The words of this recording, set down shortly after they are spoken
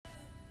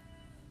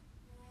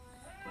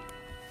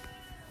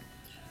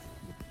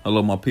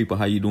Hello, my people.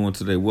 How you doing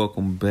today?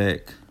 Welcome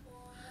back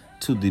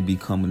to the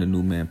Becoming a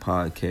New Man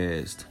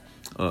podcast.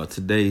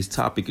 Today's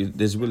topic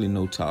there's really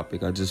no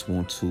topic. I just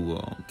want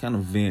to kind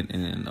of vent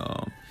and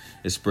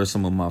express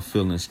some of my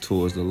feelings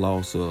towards the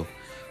loss of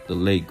the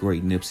late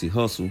great Nipsey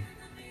Hussle.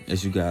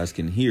 As you guys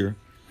can hear,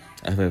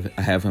 I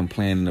have him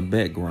playing in the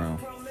background.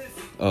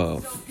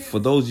 For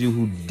those of you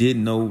who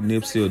didn't know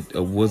Nipsey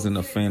or wasn't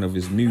a fan of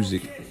his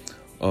music,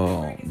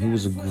 he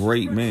was a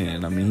great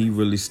man. I mean, he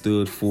really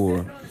stood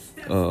for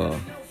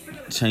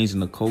changing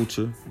the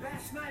culture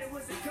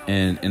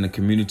and in the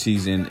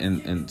communities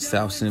in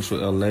South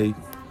Central LA,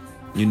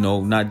 you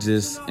know, not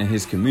just in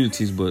his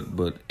communities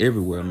but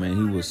everywhere, man.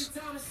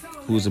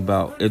 He was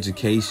about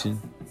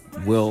education,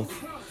 wealth,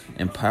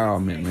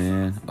 empowerment,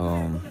 man.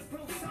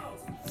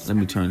 Let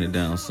me turn it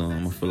down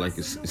some. I feel like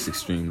it's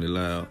extremely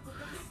loud.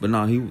 But no,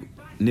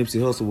 Nipsey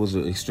Hussle was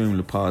an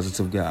extremely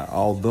positive guy.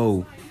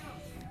 Although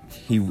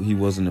he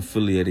was an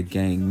affiliated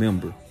gang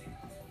member,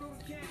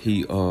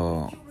 he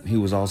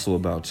was also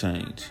about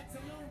change.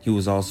 He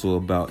was also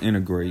about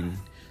integrating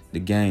the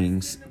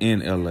gangs in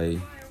LA.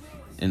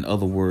 In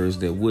other words,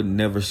 that would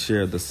never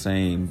share the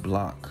same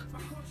block,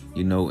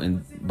 you know.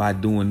 And by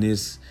doing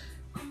this,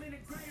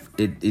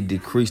 it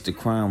decreased the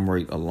crime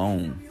rate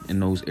alone in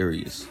those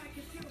areas.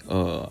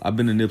 I've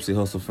been a Nipsey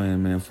Hussle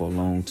fan, man, for a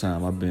long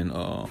time. I've been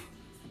a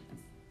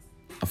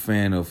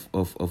fan of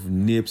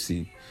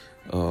Nipsey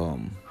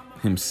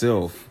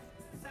himself,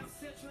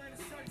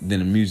 then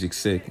the music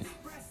second.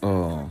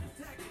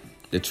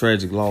 The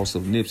tragic loss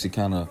of Nipsey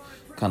kind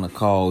of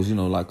caused, you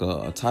know, like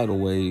a tidal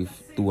wave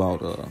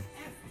throughout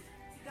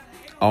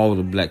all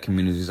the black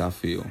communities. I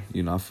feel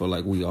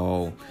like we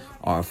all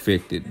are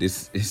affected.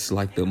 It's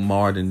like the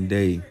modern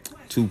day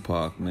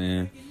Tupac,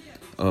 man.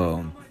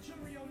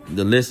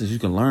 The lessons you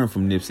can learn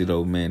from Nipsey,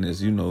 though, man,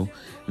 is, you know,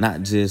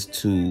 not just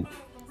to,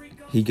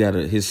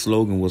 his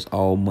slogan was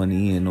all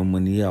money in, no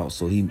money out.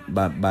 So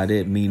by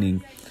that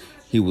meaning,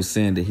 he was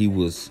saying that he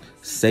was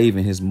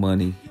saving his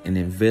money and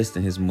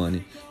investing his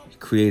money,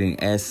 creating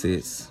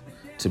assets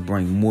to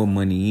bring more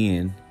money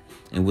in.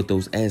 And with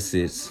those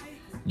assets,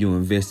 you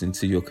invest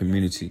into your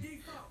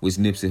community, which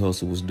Nipsey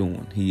Hussle was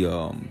doing. He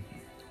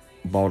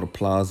bought a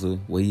plaza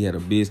where he had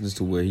a business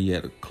to where he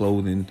had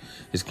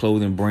his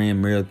clothing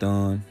brand,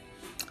 Marathon,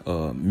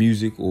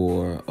 music,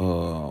 or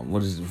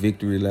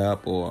Victory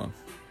Lap, or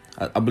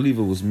I believe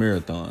it was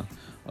Marathon.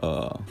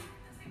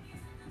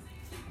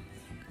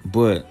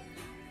 But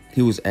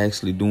he was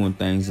actually doing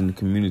things in the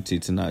community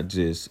to not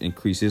just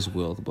increase his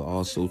wealth, but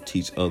also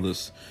teach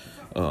others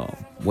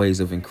ways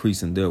of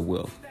increasing their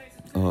wealth.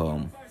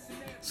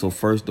 So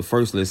the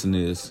first lesson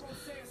is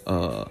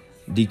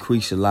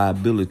decrease your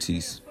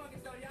liabilities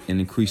and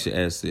increase your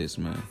assets,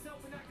 man.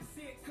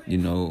 You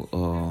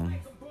know,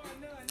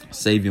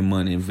 save your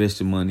money, invest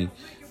your money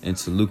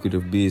into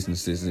lucrative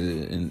businesses,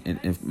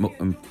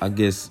 and I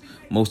guess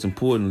most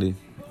importantly,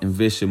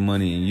 invest your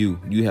money in you.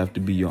 You have to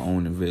be your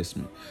own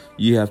investment.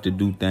 You have to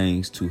do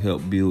things to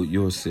help build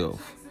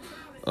yourself.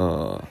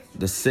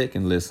 The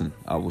second lesson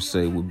I would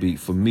say would be,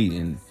 for me,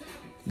 and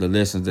the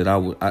lessons that I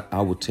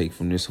would take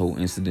from this whole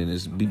incident,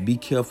 is be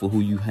careful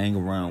who you hang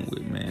around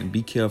with, man.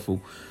 Be careful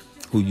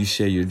who you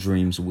share your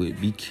dreams with.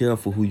 Be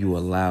careful who you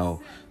allow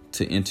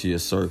to enter your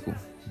circle.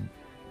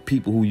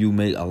 People who you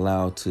may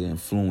allow to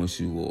influence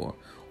you,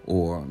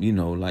 or you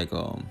know, like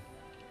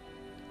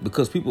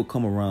because people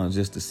come around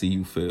just to see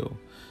you fail.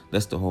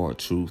 That's the hard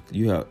truth.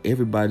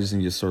 Everybody's in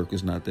your circle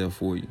is not there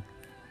for you.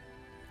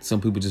 Some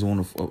people just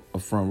want a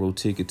front row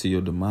ticket to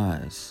your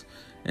demise.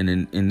 And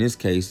in this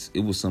case,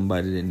 it was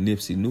somebody that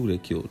Nipsey knew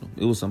that killed him.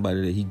 It was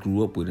somebody that he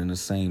grew up with in the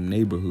same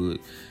neighborhood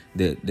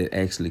that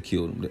actually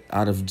killed him,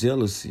 out of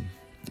jealousy.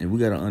 And we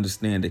got to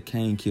understand that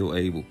Cain killed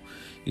Abel.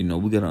 You know,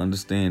 we got to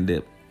understand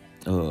that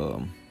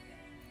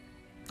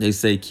they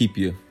say keep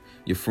your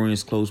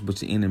friends close,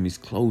 but your enemies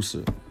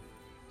closer.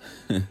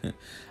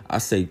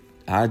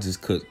 I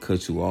just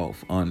cut you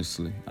off,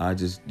 honestly.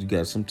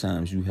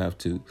 Sometimes you have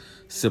to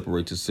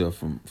separate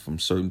yourself from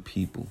certain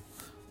people.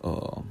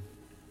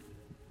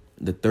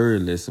 The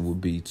third lesson would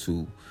be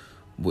to,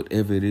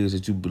 whatever it is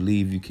that you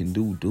believe you can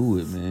do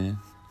it, man.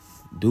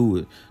 Do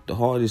it. The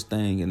hardest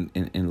thing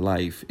in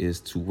life is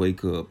to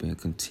wake up and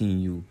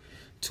continue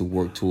to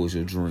work towards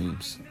your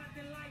dreams.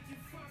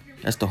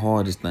 That's the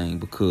hardest thing,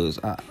 because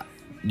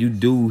you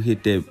do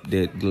hit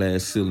that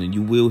glass ceiling.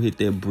 You will hit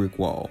that brick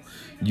wall.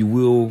 You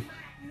will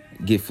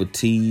get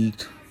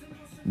fatigued.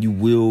 You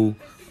will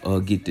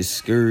get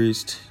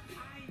discouraged.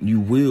 You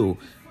will.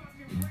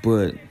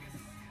 But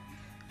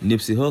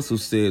Nipsey Hussle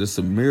said it's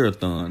a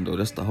marathon, though.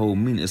 That's the whole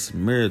meaning. It's a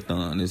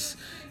marathon.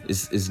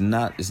 It's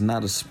not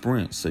a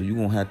sprint. So you're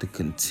gonna have to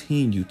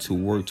continue to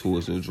work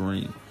towards your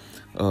dream.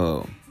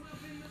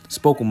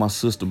 Spoke with my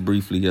sister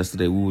briefly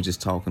yesterday. We were just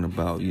talking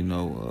about, you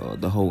know,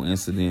 the whole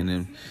incident,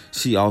 and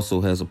she also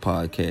has a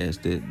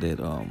podcast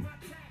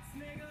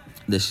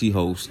that she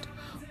hosts.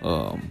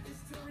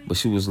 But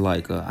she was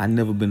like, I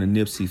never been a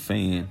Nipsey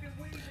fan,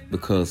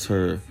 because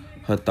her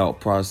thought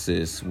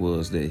process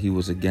was that he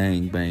was a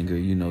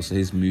gangbanger, you know, so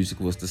his music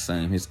was the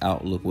same, his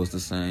outlook was the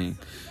same.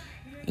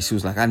 And she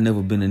was like, I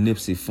never been a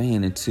Nipsey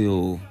fan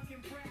until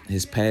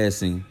his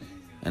passing.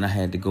 And I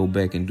had to go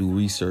back and do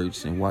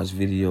research and watch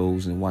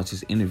videos and watch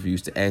his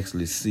interviews to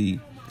actually see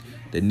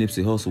that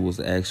Nipsey Hussle was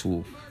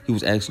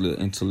actually an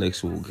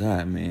intellectual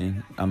guy,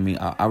 man. I mean,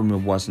 I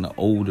remember watching an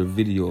older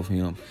video of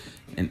him,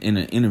 and in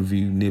an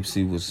interview,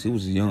 Nipsey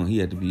was young. He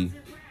had to be,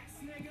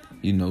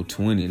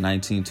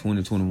 19,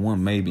 20,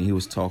 21 maybe. He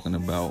was talking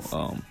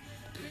about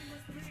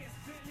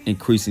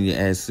increasing your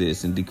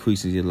assets and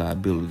decreasing your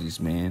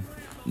liabilities, man.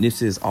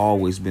 Nipsey has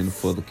always been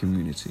for the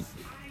community.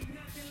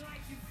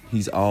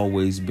 He's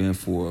always been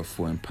for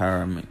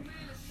empowerment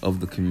of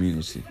the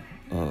community.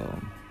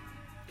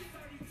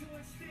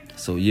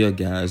 So yeah,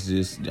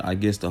 guys, I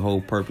guess the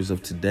whole purpose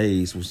of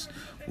today's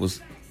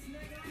was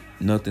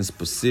nothing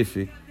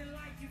specific,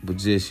 but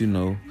just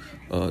to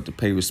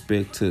pay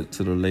respect to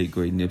the late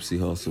great Nipsey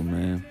Hussle,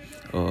 man.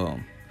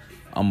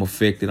 I'm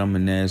affected. I'm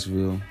in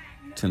Nashville,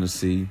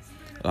 Tennessee.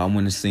 I went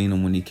and seen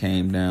him when he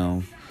came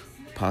down,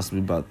 possibly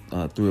about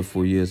 3 or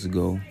 4 years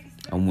ago.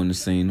 I went and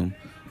seen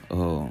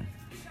him.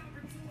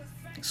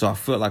 So I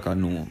felt like I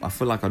knew him. I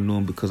feel like I knew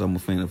him because I'm a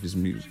fan of his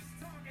music.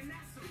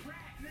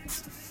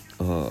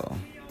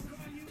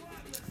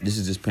 This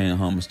is just paying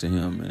homage to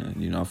him,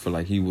 man. I feel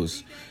like he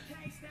was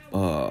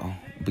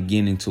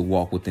beginning to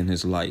walk within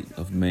his light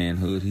of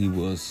manhood. He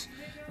was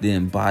the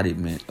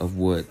embodiment of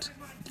what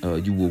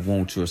you would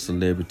want your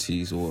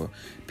celebrities or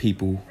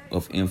people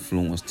of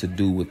influence to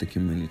do with the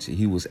community.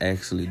 He was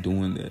actually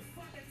doing that.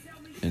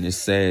 And it's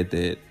sad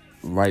that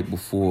right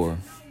before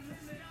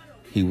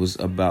he was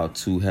about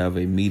to have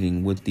a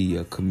meeting with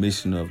the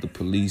commissioner of the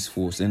police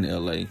force in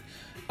LA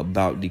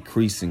about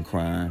decreasing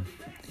crime,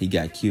 he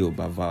got killed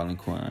by violent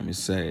crime. It's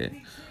sad.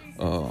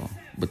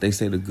 But they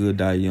say the good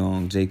die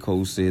young. J.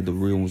 Cole said the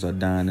real ones are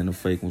dying and the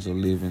fake ones are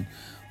living.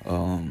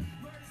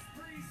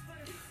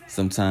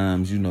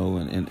 Sometimes,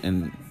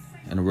 in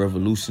a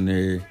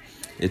revolutionary,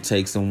 it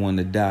takes someone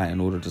to die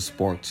in order to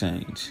spark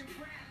change.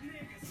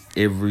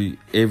 Every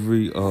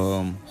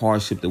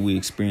hardship that we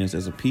experience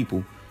as a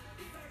people,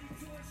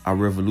 our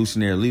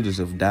revolutionary leaders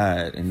have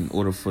died in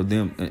order for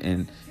them,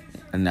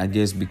 and I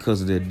guess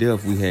because of their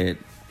death, we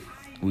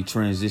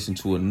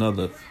transitioned to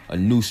a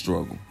new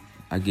struggle,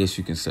 I guess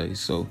you can say.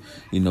 So,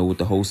 with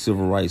the whole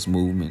civil rights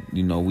movement,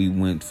 we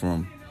went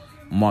from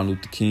Martin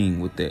Luther King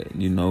with that,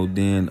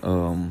 then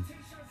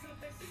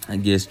I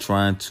guess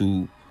trying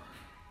to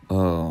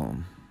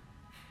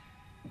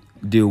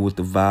deal with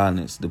the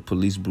violence, the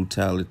police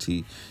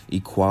brutality,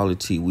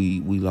 equality.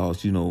 We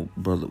lost,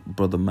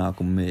 brother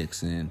Malcolm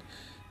X, and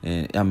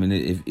I mean,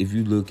 if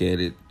you look at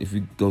it, if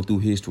you go through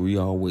history, we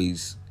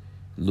always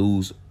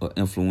lose an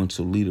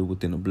influential leader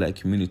within the black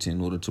community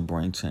in order to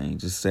bring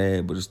change. It's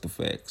sad, but it's the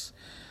facts.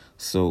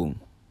 So,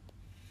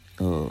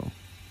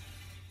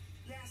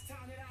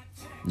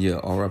 yeah,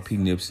 R.I.P.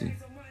 Nipsey.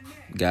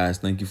 Guys,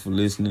 thank you for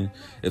listening.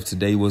 If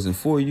today wasn't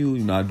for you,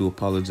 I do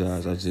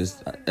apologize.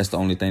 That's the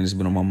only thing that's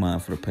been on my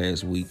mind for the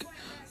past week.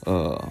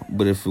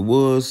 But if it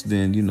was,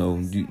 then,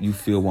 you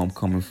feel where I'm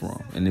coming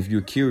from. And if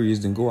you're curious,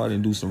 then go out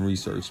and do some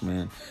research,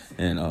 man.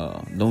 And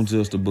don't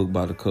judge the book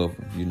by the cover,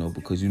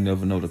 because you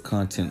never know the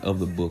content of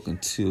the book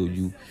until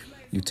you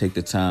take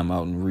the time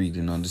out and read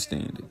and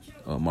understand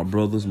it. My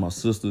brothers, my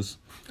sisters,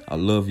 I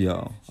love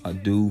y'all. I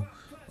do.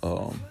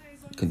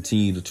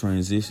 Continue to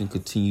transition,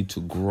 continue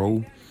to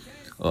grow.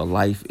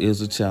 Life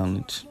is a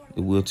challenge.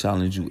 It will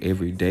challenge you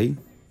every day.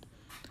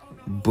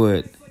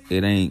 But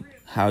it ain't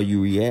how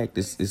you react.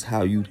 It's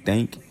how you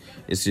think.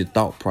 It's your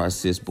thought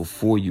process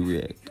before you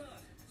react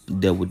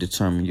that will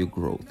determine your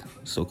growth.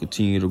 So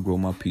continue to grow,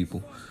 my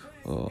people.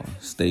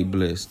 Stay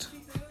blessed.